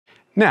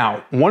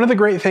Now, one of the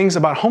great things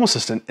about Home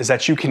Assistant is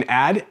that you can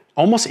add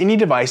almost any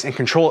device and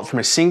control it from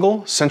a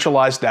single,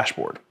 centralized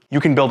dashboard. You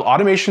can build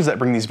automations that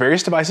bring these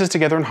various devices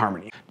together in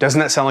harmony. Doesn't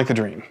that sound like the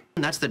dream?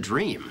 That's the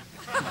dream.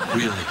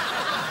 Really?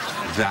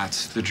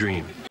 That's the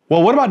dream.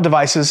 Well, what about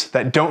devices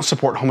that don't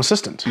support Home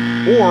Assistant?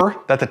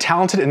 Or that the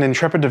talented and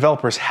intrepid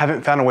developers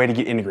haven't found a way to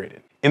get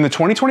integrated? In the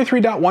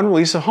 2023.1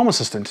 release of Home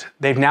Assistant,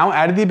 they've now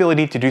added the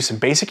ability to do some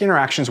basic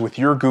interactions with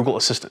your Google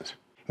Assistant,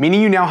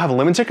 meaning you now have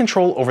limited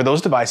control over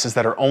those devices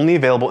that are only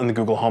available in the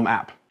Google Home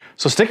app.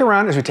 So stick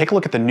around as we take a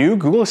look at the new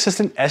Google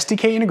Assistant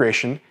SDK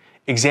integration,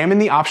 examine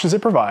the options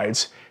it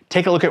provides,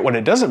 take a look at what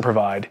it doesn't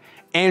provide,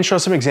 and show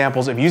some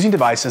examples of using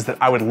devices that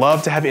I would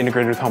love to have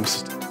integrated with Home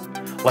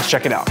Assistant. Let's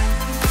check it out.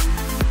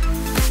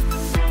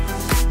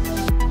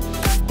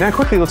 Now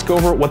quickly, let's go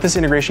over what this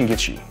integration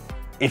gets you.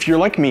 If you're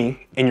like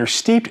me and you're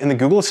steeped in the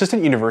Google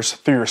Assistant universe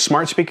through your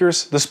smart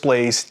speakers,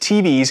 displays,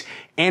 TVs,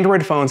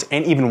 Android phones,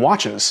 and even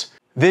watches,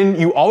 then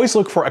you always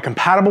look for a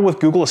compatible with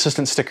Google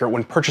Assistant sticker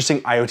when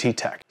purchasing IoT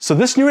tech. So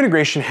this new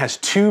integration has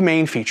two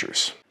main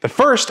features. The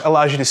first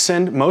allows you to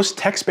send most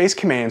text-based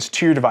commands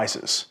to your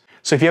devices.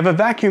 So if you have a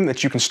vacuum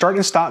that you can start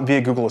and stop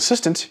via Google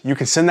Assistant, you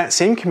can send that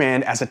same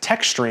command as a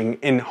text string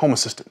in Home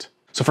Assistant.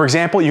 So for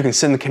example, you can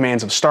send the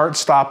commands of start,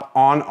 stop,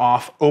 on,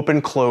 off,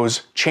 open,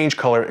 close, change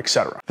color,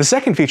 etc. The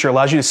second feature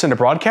allows you to send a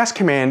broadcast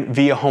command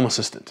via Home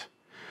Assistant.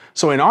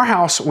 So in our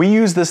house, we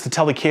use this to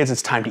tell the kids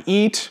it's time to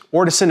eat,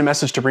 or to send a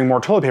message to bring more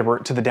toilet paper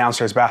to the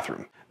downstairs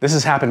bathroom. This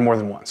has happened more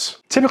than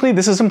once. Typically,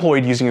 this is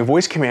employed using a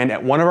voice command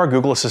at one of our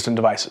Google Assistant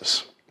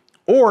devices.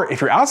 Or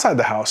if you're outside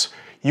the house,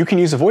 you can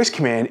use a voice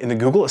command in the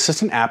Google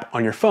Assistant app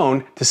on your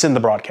phone to send the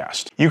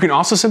broadcast. You can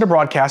also send a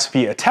broadcast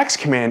via a text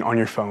command on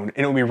your phone,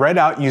 and it will be read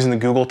out using the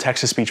Google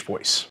text-to-speech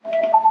voice.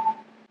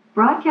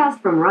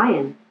 Broadcast from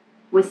Ryan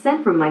was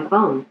sent from my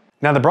phone.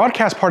 Now the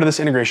broadcast part of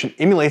this integration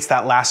emulates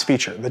that last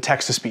feature, the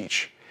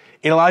text-to-speech.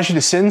 It allows you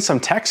to send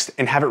some text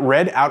and have it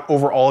read out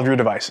over all of your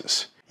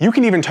devices. You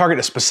can even target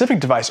a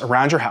specific device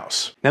around your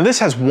house. Now this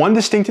has one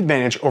distinct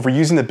advantage over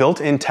using the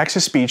built-in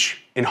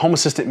text-to-speech in Home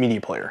Assistant Media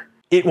Player.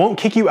 It won't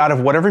kick you out of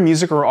whatever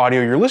music or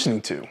audio you're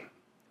listening to.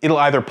 It'll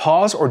either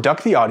pause or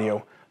duck the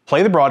audio,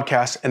 play the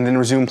broadcast, and then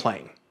resume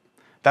playing.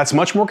 That's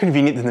much more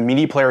convenient than the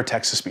Media Player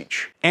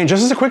text-to-speech. And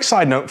just as a quick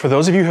side note, for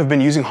those of you who have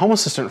been using Home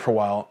Assistant for a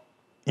while,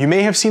 you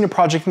may have seen a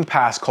project in the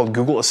past called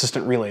Google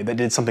Assistant Relay that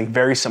did something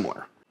very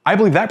similar. I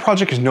believe that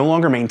project is no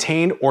longer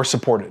maintained or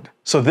supported,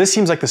 so this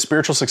seems like the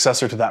spiritual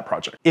successor to that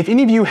project. If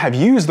any of you have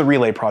used the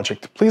Relay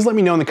project, please let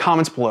me know in the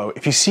comments below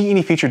if you see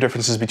any feature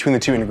differences between the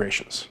two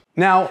integrations.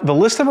 Now, the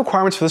list of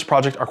requirements for this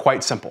project are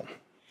quite simple.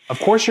 Of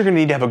course, you're going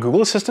to need to have a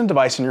Google Assistant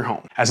device in your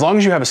home. As long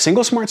as you have a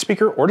single smart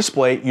speaker or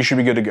display, you should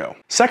be good to go.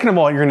 Second of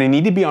all, you're going to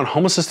need to be on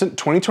Home Assistant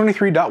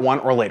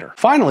 2023.1 or later.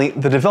 Finally,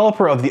 the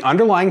developer of the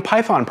underlying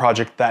Python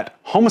project that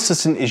Home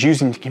Assistant is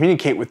using to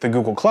communicate with the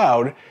Google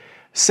Cloud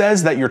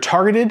says that your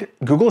targeted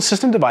Google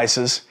Assistant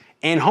devices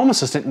and Home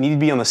Assistant need to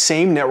be on the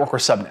same network or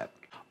subnet.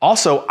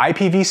 Also,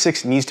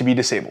 IPv6 needs to be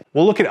disabled.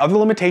 We'll look at other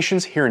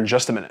limitations here in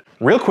just a minute.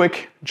 Real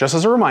quick, just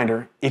as a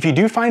reminder, if you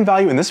do find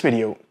value in this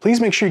video, please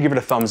make sure you give it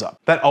a thumbs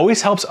up. That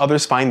always helps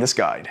others find this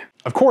guide.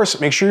 Of course,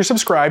 make sure you're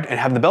subscribed and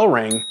have the bell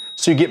ring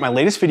so you get my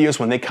latest videos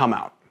when they come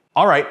out.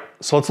 All right,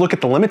 so let's look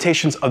at the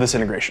limitations of this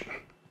integration.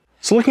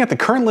 So looking at the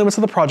current limits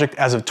of the project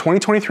as of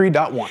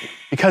 2023.1,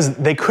 because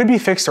they could be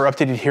fixed or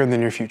updated here in the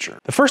near future.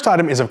 The first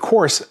item is, of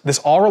course, this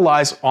all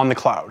relies on the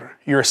cloud.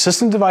 Your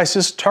Assistant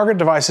devices, Target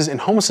devices, and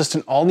Home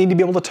Assistant all need to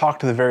be able to talk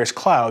to the various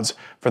clouds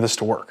for this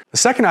to work. The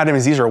second item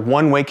is these are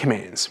one-way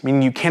commands,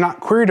 meaning you cannot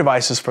query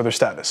devices for their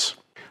status.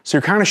 So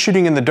you're kind of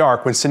shooting in the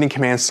dark when sending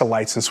commands to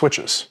lights and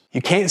switches.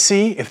 You can't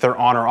see if they're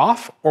on or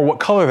off, or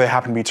what color they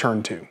happen to be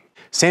turned to.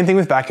 Same thing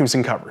with vacuums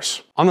and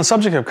covers. On the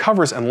subject of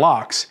covers and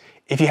locks,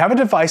 if you have a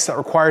device that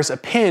requires a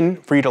PIN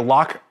for you to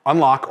lock,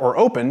 unlock, or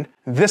open,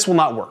 this will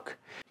not work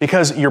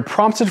because you're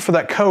prompted for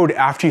that code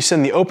after you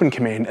send the open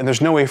command and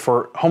there's no way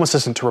for Home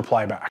Assistant to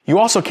reply back. You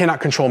also cannot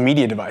control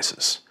media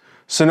devices,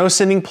 so no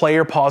sending play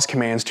or pause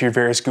commands to your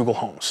various Google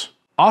Homes.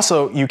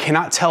 Also, you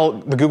cannot tell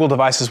the Google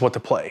devices what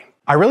to play.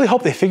 I really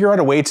hope they figure out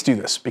a way to do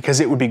this because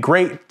it would be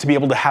great to be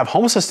able to have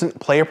Home Assistant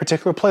play a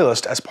particular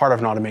playlist as part of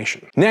an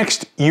automation.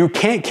 Next, you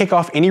can't kick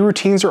off any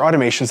routines or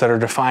automations that are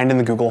defined in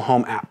the Google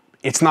Home app.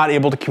 It's not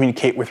able to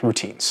communicate with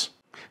routines,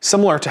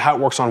 similar to how it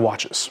works on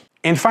watches.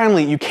 And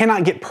finally, you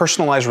cannot get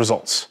personalized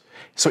results.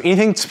 So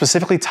anything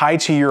specifically tied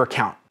to your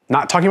account.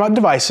 Not talking about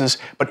devices,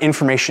 but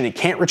information. It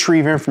can't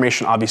retrieve your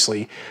information,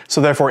 obviously, so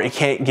therefore it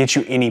can't get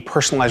you any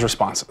personalized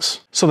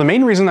responses. So the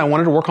main reason I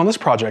wanted to work on this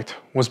project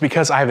was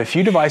because I have a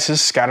few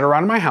devices scattered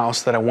around my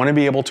house that I want to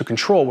be able to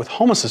control with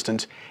Home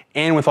Assistant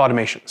and with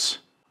automations.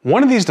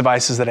 One of these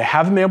devices that I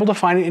haven't been able to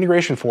find an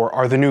integration for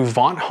are the new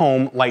Vont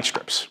Home Light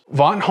Strips.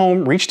 Vont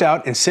Home reached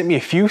out and sent me a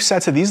few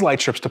sets of these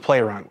light strips to play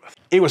around with.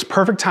 It was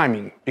perfect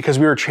timing because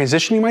we were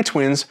transitioning my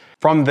twins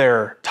from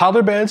their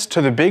toddler beds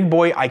to the big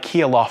boy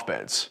IKEA loft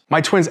beds.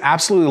 My twins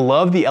absolutely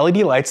love the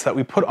LED lights that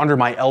we put under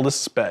my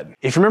eldest's bed.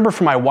 If you remember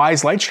from my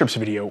Wise Light Strips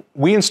video,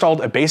 we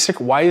installed a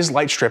basic Wise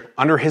light strip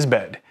under his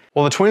bed.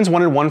 Well, the twins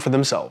wanted one for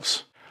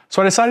themselves.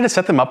 So I decided to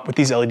set them up with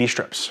these LED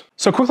strips.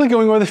 So quickly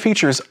going over the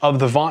features of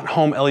the Vont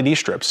Home LED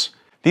strips.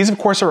 These of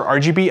course are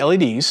RGB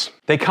LEDs.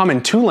 They come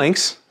in two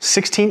lengths,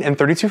 16 and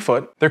 32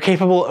 foot. They're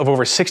capable of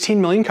over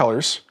 16 million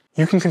colors.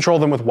 You can control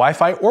them with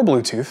Wi-Fi or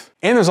Bluetooth.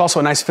 And there's also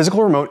a nice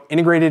physical remote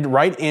integrated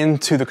right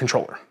into the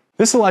controller.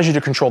 This allows you to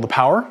control the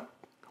power,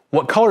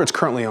 what color it's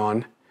currently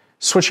on,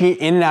 switching it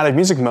in and out of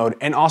music mode,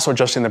 and also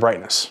adjusting the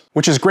brightness,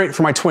 which is great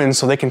for my twins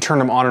so they can turn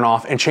them on and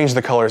off and change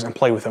the colors and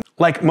play with them.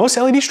 Like most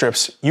LED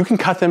strips, you can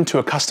cut them to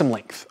a custom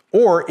length,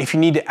 or if you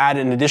need to add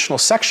an additional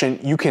section,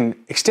 you can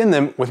extend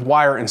them with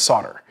wire and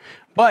solder.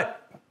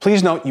 But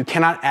please note, you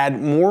cannot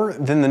add more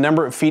than the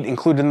number of feet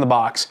included in the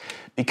box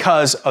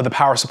because of the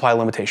power supply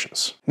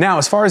limitations. Now,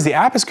 as far as the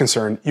app is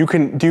concerned, you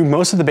can do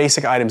most of the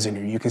basic items in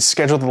here. You can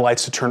schedule the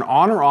lights to turn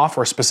on or off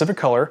for a specific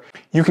color.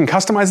 You can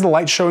customize the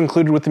light show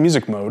included with the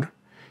music mode.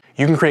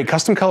 You can create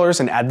custom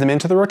colors and add them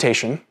into the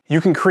rotation. You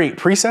can create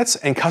presets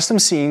and custom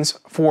scenes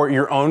for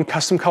your own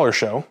custom color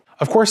show.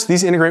 Of course,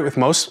 these integrate with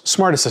most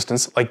smart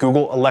assistants like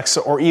Google,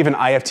 Alexa, or even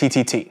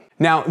IFTTT.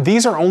 Now,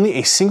 these are only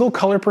a single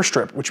color per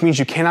strip, which means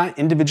you cannot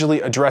individually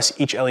address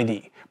each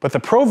LED. But the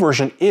Pro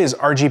version is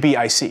RGB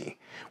IC,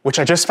 which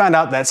I just found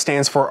out that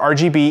stands for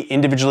RGB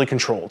individually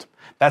controlled.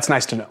 That's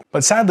nice to know.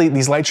 But sadly,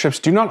 these light strips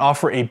do not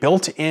offer a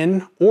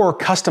built-in or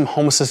custom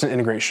Home Assistant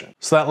integration.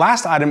 So that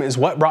last item is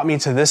what brought me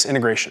to this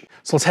integration.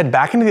 So let's head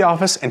back into the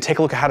office and take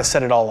a look at how to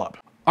set it all up.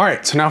 All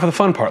right, so now for the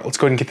fun part, let's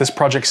go ahead and get this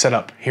project set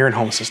up here in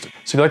Home Assistant.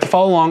 So if you'd like to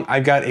follow along,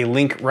 I've got a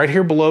link right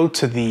here below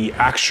to the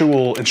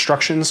actual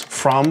instructions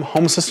from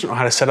Home Assistant on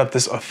how to set up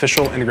this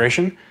official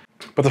integration.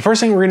 But the first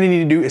thing we're gonna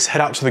need to do is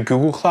head out to the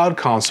Google Cloud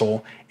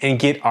Console and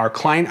get our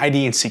client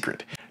ID and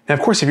secret. Now,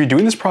 of course, if you're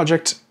doing this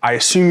project, I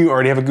assume you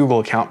already have a Google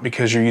account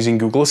because you're using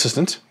Google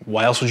Assistant.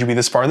 Why else would you be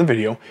this far in the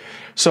video?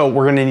 So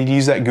we're gonna need to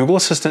use that Google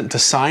Assistant to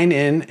sign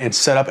in and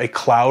set up a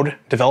cloud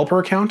developer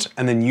account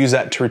and then use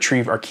that to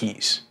retrieve our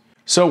keys.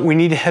 So we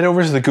need to head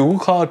over to the Google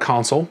Cloud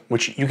Console,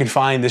 which you can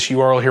find this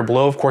URL here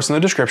below, of course, in the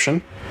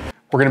description.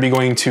 We're gonna be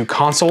going to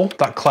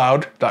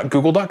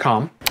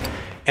console.cloud.google.com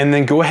and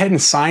then go ahead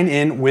and sign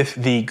in with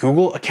the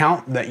Google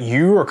account that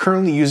you are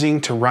currently using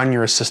to run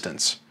your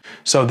assistants.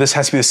 So this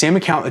has to be the same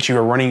account that you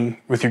are running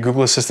with your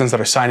Google Assistants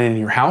that are signed in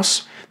your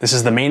house. This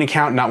is the main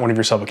account, not one of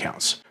your sub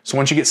accounts. So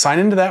once you get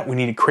signed into that, we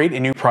need to create a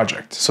new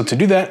project. So to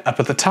do that, up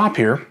at the top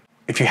here,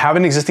 if you have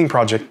an existing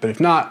project, but if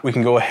not, we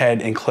can go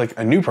ahead and click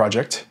a new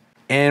project.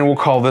 And we'll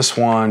call this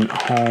one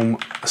Home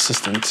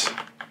Assistant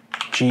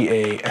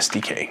GA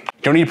SDK. You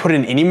don't need to put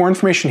in any more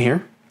information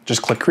here.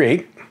 Just click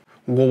create.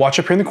 We'll watch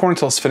up here in the corner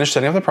until it's finished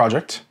setting up the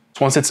project.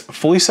 So once it's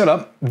fully set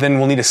up, then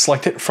we'll need to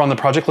select it from the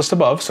project list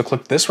above. So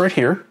click this right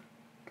here,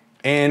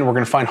 and we're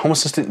gonna find Home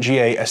Assistant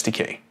GA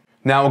SDK.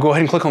 Now we'll go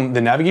ahead and click on the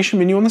navigation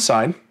menu on the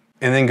side,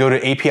 and then go to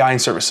API and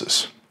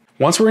services.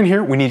 Once we're in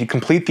here, we need to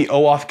complete the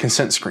OAuth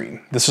consent screen.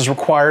 This is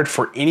required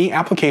for any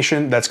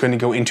application that's going to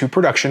go into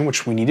production,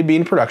 which we need to be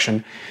in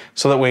production,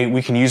 so that way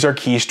we can use our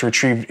keys to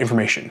retrieve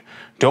information.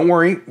 Don't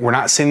worry, we're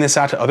not sending this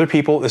out to other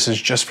people. This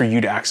is just for you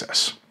to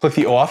access. Click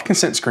the OAuth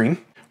consent screen.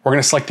 We're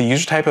going to select the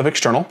user type of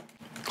external.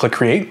 Click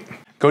create.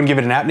 Go and give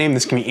it an app name.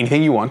 This can be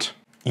anything you want.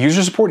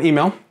 User support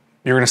email.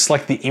 You're going to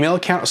select the email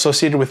account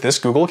associated with this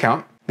Google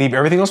account. Leave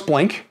everything else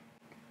blank.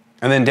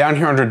 And then down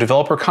here under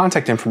developer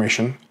contact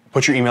information,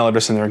 put your email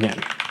address in there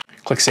again.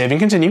 Click save and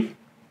continue.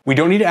 We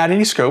don't need to add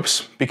any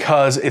scopes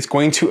because it's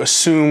going to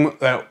assume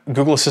that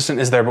Google Assistant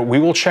is there, but we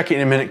will check it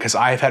in a minute because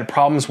I have had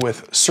problems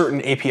with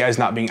certain APIs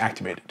not being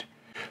activated.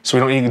 So we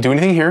don't need to do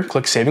anything here.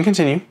 Click save and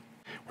continue.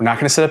 We're not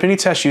going to set up any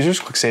test users.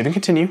 Click save and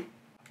continue.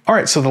 All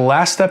right, so the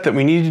last step that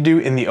we need to do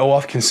in the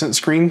OAuth consent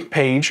screen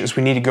page is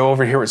we need to go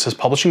over here where it says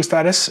publishing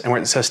status, and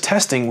where it says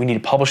testing, we need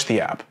to publish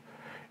the app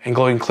and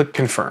go ahead and click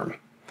confirm.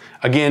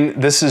 Again,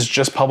 this is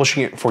just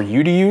publishing it for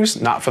you to use,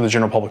 not for the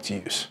general public to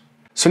use.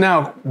 So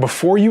now,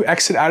 before you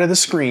exit out of the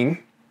screen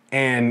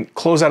and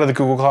close out of the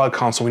Google Cloud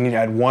Console, we need to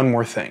add one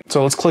more thing.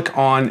 So let's click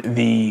on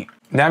the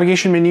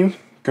navigation menu,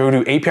 go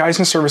to APIs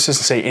and services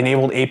and say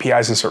enabled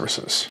APIs and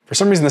services. For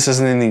some reason, this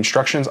isn't in the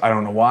instructions. I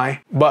don't know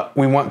why, but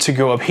we want to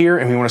go up here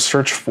and we want to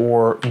search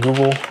for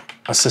Google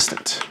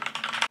Assistant.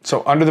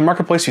 So under the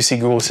marketplace, you see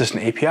Google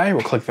Assistant API,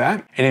 we'll click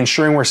that. And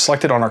ensuring we're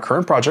selected on our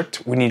current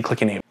project, we need to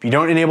click enable. If you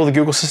don't enable the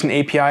Google Assistant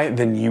API,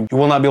 then you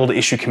will not be able to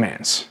issue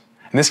commands.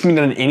 And this can be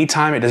done at any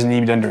time. It doesn't need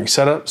to be done during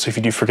setup. So if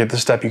you do forget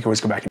this step, you can always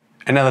go back.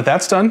 And now that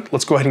that's done,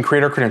 let's go ahead and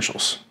create our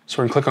credentials. So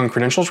we're gonna click on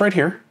credentials right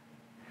here,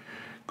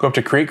 go up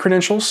to create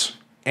credentials,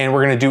 and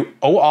we're gonna do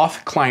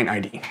OAuth client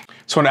ID.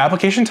 So under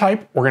application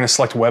type, we're gonna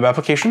select web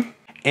application.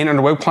 And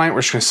under web client,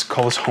 we're just gonna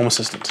call this Home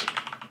Assistant.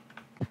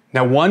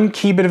 Now, one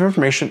key bit of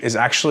information is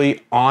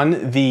actually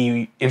on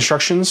the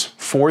instructions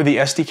for the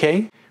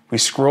SDK. We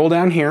scroll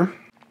down here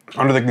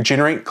under the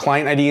generate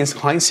client ID and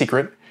client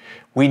secret.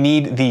 We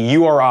need the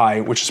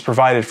URI, which is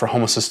provided for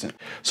Home Assistant.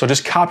 So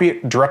just copy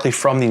it directly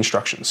from the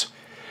instructions.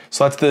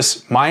 So that's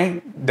this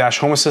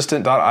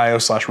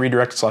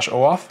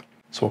my-homeassistant.io/redirect/OAuth.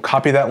 So we'll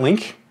copy that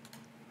link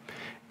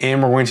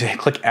and we're going to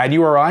click add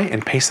URI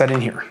and paste that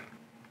in here.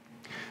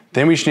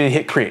 Then we just need to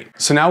hit create.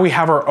 So now we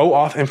have our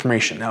OAuth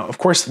information. Now, of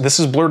course, this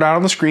is blurred out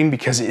on the screen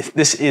because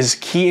this is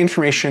key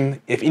information.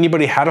 If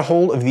anybody had a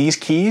hold of these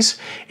keys,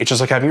 it's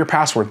just like having your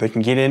password. They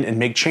can get in and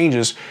make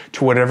changes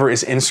to whatever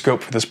is in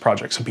scope for this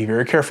project. So be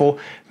very careful.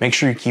 Make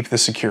sure you keep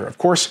this secure. Of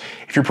course,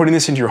 if you're putting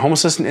this into your Home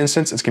Assistant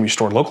instance, it's gonna be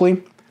stored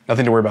locally.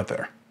 Nothing to worry about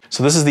there.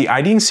 So this is the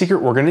ID and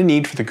secret we're gonna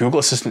need for the Google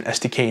Assistant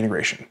SDK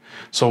integration.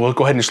 So we'll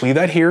go ahead and just leave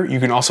that here.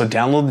 You can also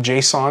download the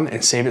JSON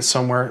and save it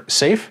somewhere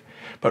safe.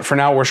 But for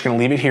now, we're just gonna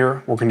leave it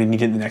here. We're gonna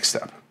need it in the next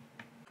step.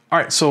 All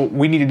right, so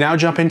we need to now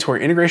jump into our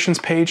integrations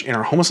page in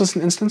our Home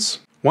Assistant instance.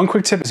 One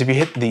quick tip is if you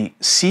hit the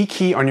C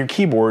key on your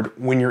keyboard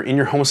when you're in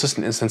your Home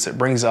Assistant instance, it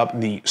brings up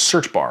the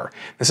search bar.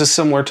 This is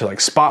similar to like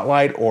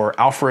Spotlight or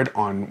Alfred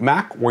on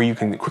Mac, where you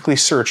can quickly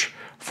search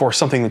for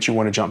something that you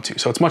wanna jump to.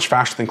 So it's much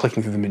faster than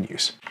clicking through the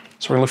menus.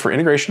 So we're gonna look for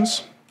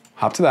integrations,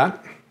 hop to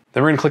that.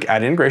 Then we're gonna click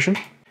Add Integration,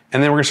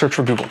 and then we're gonna search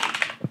for Google.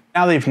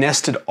 Now they've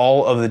nested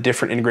all of the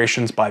different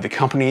integrations by the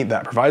company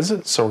that provides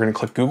it. So we're gonna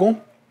click Google,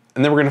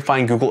 and then we're gonna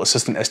find Google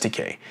Assistant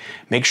SDK.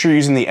 Make sure you're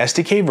using the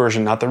SDK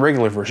version, not the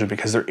regular version,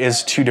 because there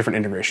is 2 different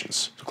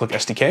integrations. So click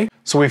SDK.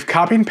 So we've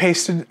copied and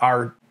pasted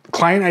our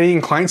client ID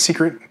and client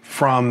secret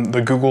from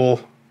the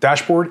Google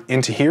dashboard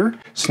into here.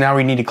 So now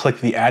we need to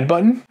click the Add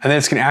button, and then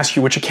it's gonna ask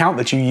you which account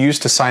that you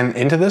used to sign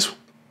into this.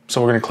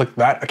 So we're gonna click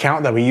that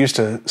account that we used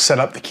to set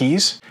up the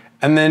keys.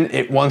 And then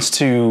it wants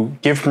to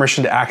give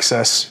permission to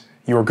access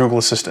your Google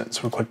Assistant.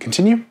 So we'll click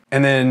continue.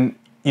 And then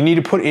you need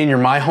to put in your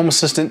My Home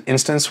Assistant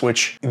instance,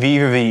 which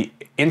either the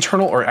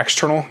internal or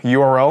external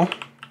URL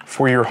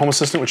for your Home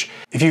Assistant, which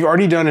if you've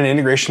already done an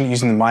integration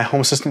using the My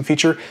Home Assistant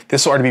feature,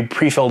 this will already be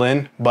pre-filled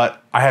in,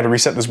 but I had to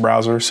reset this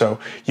browser. So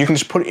you can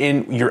just put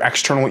in your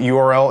external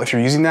URL if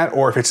you're using that,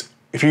 or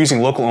if you're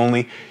using local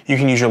only, you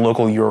can use your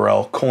local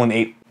URL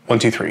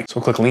 :8,123. So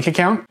we'll click link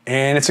account,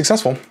 and it's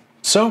successful.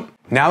 So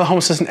now the Home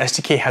Assistant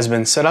SDK has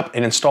been set up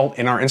and installed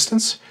in our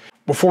instance.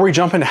 Before we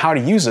jump into how to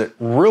use it,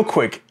 real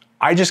quick,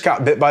 I just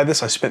got bit by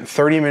this. I spent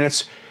 30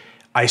 minutes.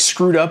 I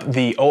screwed up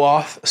the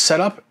OAuth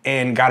setup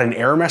and got an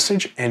error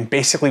message and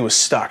basically was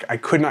stuck. I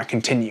could not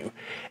continue.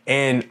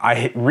 And I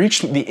had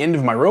reached the end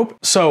of my rope.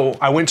 So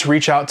I went to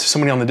reach out to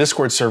somebody on the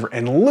Discord server,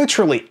 and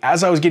literally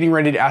as I was getting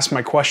ready to ask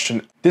my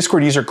question,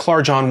 Discord user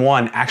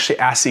Clarjohn1 actually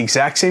asked the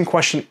exact same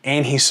question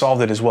and he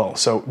solved it as well.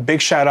 So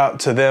big shout out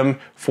to them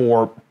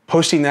for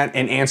posting that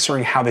and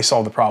answering how they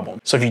solved the problem.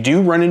 So if you do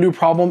run into a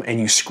problem and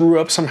you screw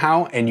up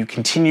somehow and you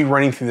continue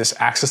running through this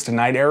access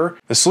denied error,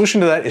 the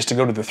solution to that is to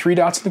go to the 3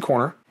 dots in the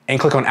corner and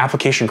click on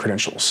application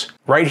credentials.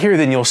 Right here,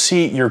 then you'll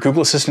see your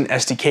Google Assistant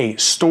SDK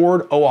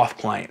stored OAuth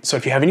client. So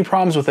if you have any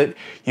problems with it,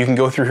 you can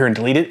go through here and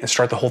delete it and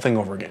start the whole thing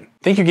over again.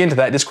 Thank you again to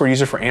that Discord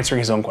user for answering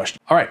his own question.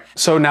 All right,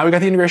 so now we got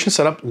the integration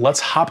set up. Let's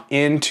hop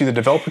into the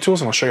developer tools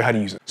and I'll show you how to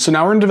use it. So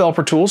now we're in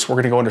developer tools. We're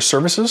gonna go into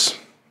services,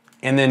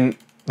 and then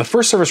the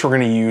first service we're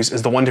gonna use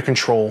is the one to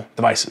control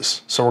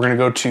devices. So we're gonna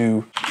go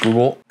to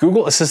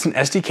Google Assistant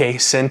SDK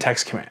send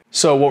text command.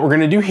 So what we're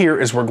gonna do here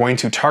is we're going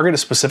to target a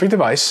specific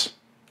device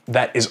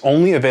that is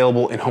only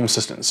available in Home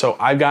Assistant. So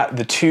I've got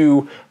the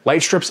 2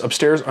 light strips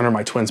upstairs under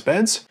my twins'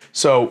 beds.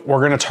 So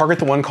we're gonna target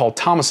the one called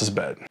Thomas's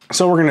bed.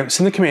 So we're gonna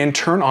send the command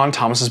turn on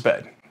Thomas's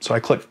bed. So I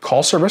click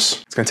call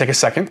service. It's gonna take a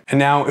second. And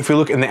now if we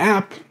look in the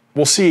app,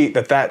 we'll see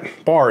that that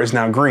bar is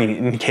now green,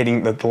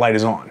 indicating that the light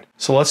is on.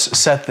 So let's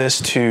set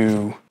this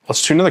to,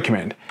 let's do another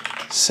command.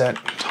 Set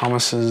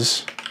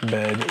Thomas's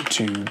bed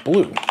to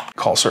blue.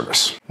 Call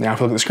service. Now if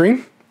we look at the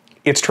screen,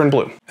 it's turned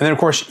blue. And then of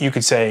course you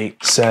could say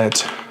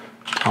set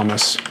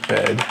Thomas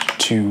bed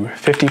to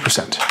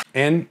 50%.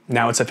 And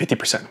now it's at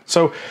 50%.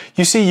 So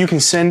you see you can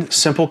send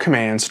simple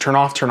commands, turn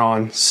off, turn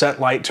on,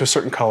 set light to a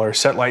certain color,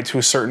 set light to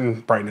a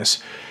certain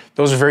brightness.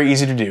 Those are very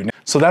easy to do.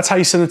 So that's how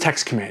you send the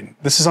text command.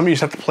 This is something you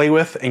just have to play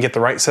with and get the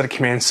right set of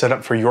commands set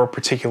up for your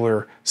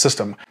particular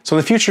system. So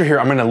in the future here,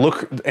 I'm gonna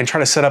look and try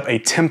to set up a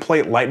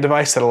template light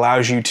device that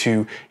allows you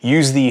to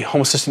use the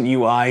Home Assistant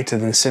UI to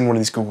then send one of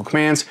these Google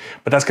commands,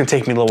 but that's gonna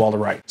take me a little while to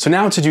write. So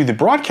now to do the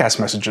broadcast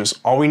messages,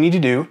 all we need to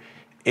do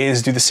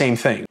is do the same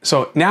thing.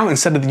 So now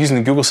instead of using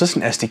the Google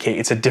Assistant SDK,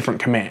 it's a different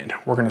command.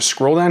 We're gonna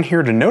scroll down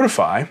here to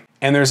notify,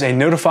 and there's a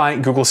notify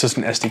Google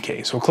Assistant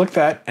SDK. So we'll click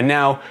that, and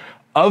now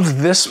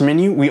of this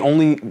menu, we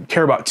only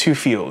care about 2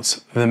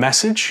 fields, the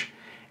message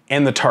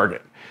and the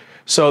target.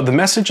 So the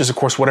message is of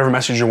course whatever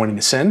message you're wanting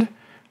to send.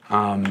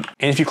 And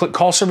if you click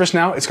call service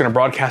now, it's gonna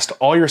broadcast to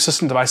all your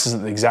assistant devices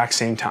at the exact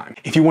same time.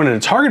 If you wanted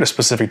to target a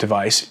specific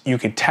device, you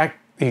could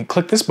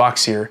click this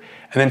box here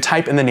and then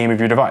type in the name of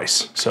your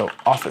device. So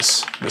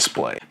office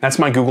display. That's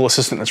my Google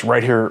Assistant that's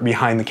right here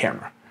behind the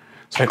camera.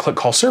 So I click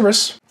call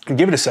service and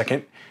give it a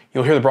second,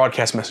 you'll hear the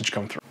broadcast message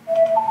come through.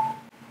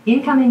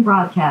 Incoming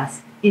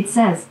broadcast. It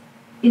says,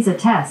 is a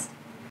test.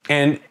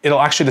 And it'll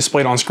actually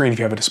display it on screen if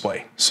you have a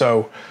display.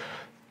 So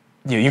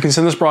you can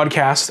send this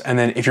broadcast, and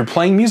then if you're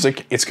playing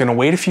music, it's gonna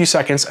wait a few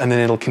seconds and then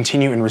it'll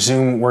continue and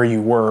resume where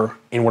you were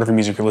in whatever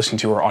music you're listening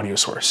to or audio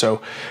source.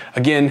 So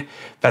again,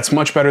 that's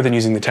much better than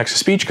using the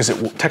text-to-speech because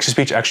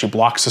text-to-speech actually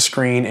blocks the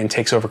screen and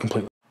takes over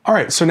completely. All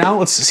right, so now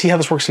let's see how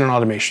this works in an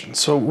automation.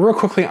 So real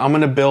quickly, I'm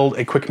gonna build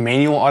a quick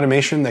manual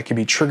automation that can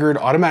be triggered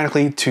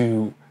automatically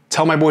to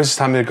tell my boys it's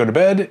time to go to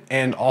bed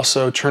and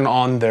also turn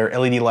on their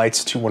LED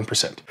lights to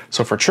 1%.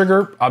 So for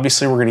trigger,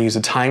 obviously we're gonna use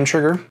a time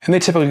trigger, and they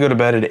typically go to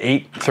bed at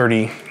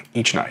 8:30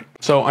 each night.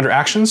 So under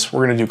actions,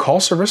 we're gonna do call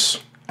service,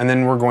 and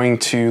then we're going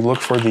to look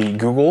for the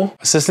Google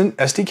Assistant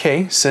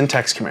SDK send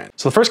text command.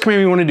 So the first command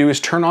we wanna do is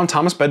turn on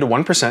Thomas bed to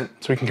 1%,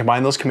 so we can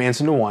combine those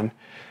commands into one.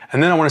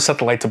 And then I want to set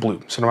the light to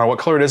blue. So no matter what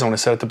color it is, I want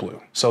to set it to blue.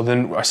 So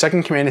then our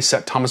second command is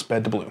set Thomas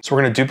bed to blue. So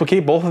we're going to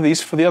duplicate both of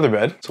these for the other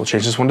bed. So we'll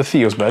change this one to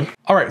Theo's bed.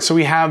 All right, so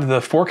we have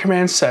the 4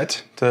 commands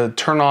set to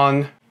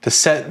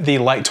set the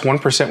light to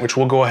 1%, which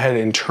we'll go ahead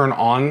and turn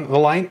on the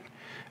light.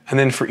 And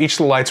then for each of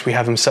the lights, we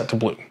have them set to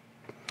blue.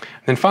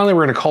 And then finally,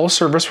 we're going to call a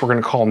service. We're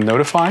going to call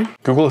notify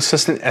Google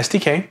Assistant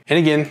SDK. And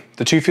again,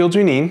 the 2 fields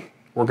we need,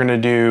 we're going to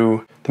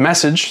do the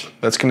message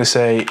that's going to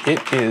say,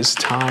 it is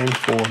time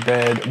for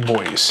bed,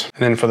 boys.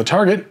 And then for the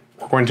target,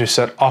 we're going to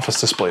set office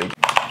display.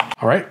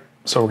 All right,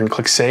 so we're going to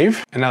click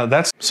save. And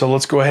now so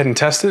let's go ahead and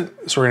test it.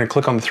 So we're going to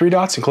click on the 3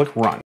 dots and click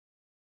run.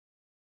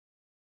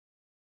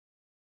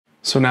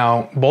 So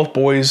now both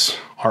boys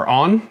are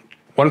on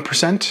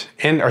 1%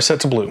 and are set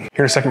to blue. Here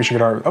in a second, we should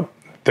get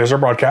there's our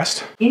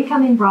broadcast.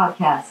 Incoming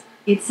broadcast.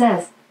 It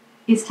says,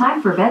 it's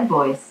time for bed,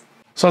 boys.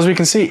 So as we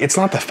can see, it's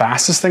not the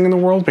fastest thing in the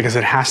world because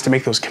it has to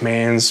make those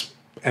commands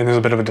and there's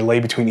a bit of a delay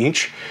between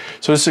each.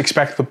 So just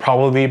expect there'll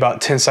probably be about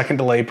 10-second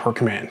delay per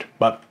command,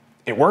 but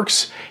it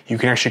works. You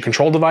can actually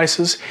control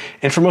devices.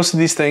 And for most of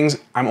these things,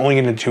 I'm only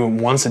gonna do them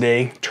once a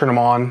day, turn them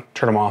on,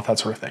 turn them off, that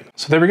sort of thing.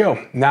 So there we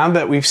go. Now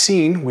that we've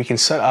seen, we can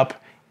set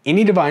up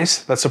any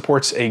device that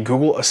supports a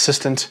Google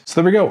Assistant. So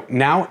there we go.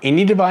 Now,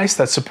 any device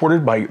that's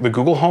supported by the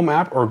Google Home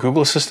app or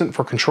Google Assistant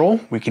for control,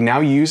 we can now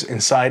use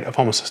inside of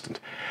Home Assistant.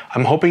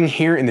 I'm hoping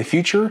here in the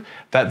future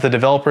that the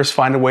developers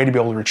find a way to be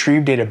able to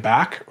retrieve data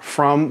back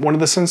from one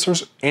of the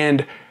sensors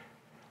and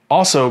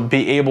also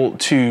be able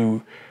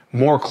to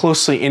more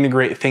closely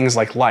integrate things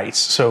like lights.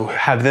 So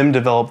have them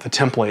develop the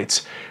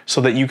templates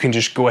so that you can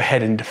just go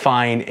ahead and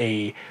define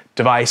a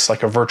device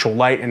like a virtual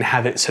light and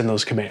have it send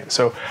those commands.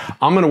 So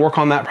I'm gonna work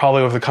on that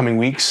probably over the coming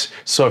weeks.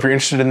 So if you're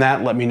interested in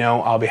that, let me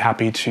know. I'll be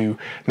happy to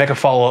make a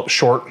follow-up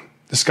short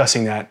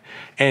discussing that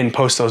and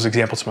post those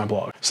examples to my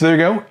blog. So there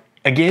you go.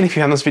 Again, if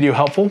you found this video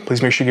helpful,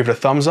 please make sure you give it a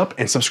thumbs up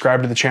and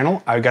subscribe to the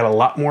channel. I've got a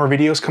lot more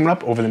videos coming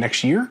up over the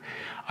next year.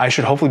 I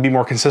should hopefully be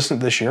more consistent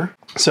this year.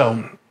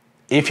 So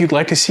if you'd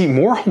like to see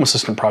more Home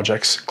Assistant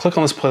projects, click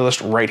on this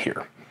playlist right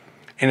here.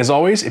 And as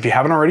always, if you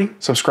haven't already,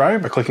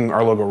 subscribe by clicking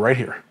our logo right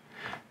here.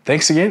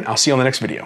 Thanks again. I'll see you on the next video.